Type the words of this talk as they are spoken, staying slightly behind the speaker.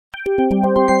We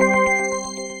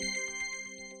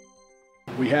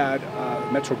had a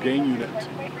Metro gang unit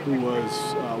who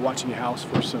was watching a house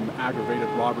for some aggravated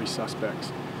robbery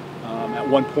suspects. At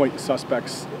one point, the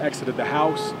suspects exited the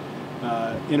house,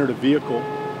 entered a vehicle,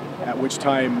 at which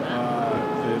time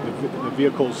the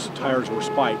vehicle's tires were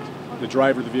spiked. The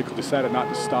driver of the vehicle decided not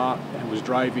to stop and was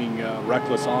driving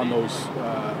reckless on those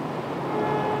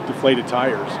deflated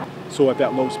tires. So at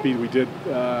that low speed, we did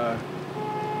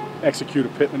execute a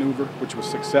pit maneuver, which was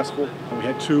successful. And we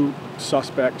had two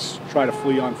suspects try to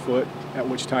flee on foot, at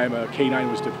which time a K-9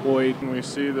 was deployed. And we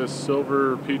see this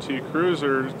silver PT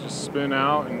Cruiser just spin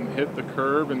out and hit the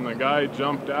curb, and the guy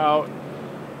jumped out.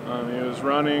 He was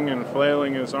running and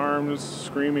flailing his arms,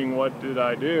 screaming, "What did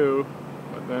I do?"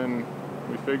 But then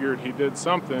we figured he did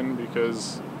something,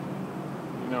 because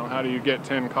you know, how do you get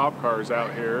 10 cop cars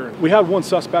out here? We had one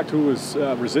suspect who was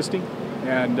resisting,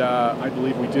 and I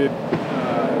believe we did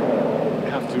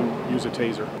have to use a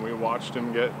taser. And we watched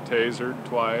him get tasered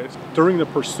twice. During the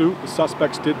pursuit, the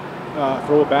suspects did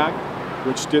throw a bag,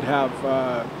 which did have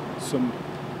some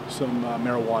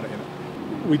marijuana in it.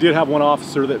 We did have one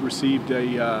officer that received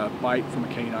a bite from a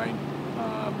K-9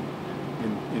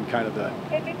 in kind of the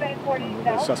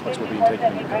suspects were being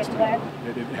taken into custody.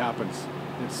 It happens.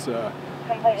 It's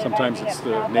sometimes it's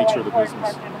the nature of the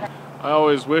business. I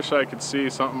always wish I could see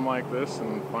something like this,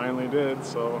 and finally did,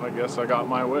 so I guess I got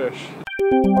my wish.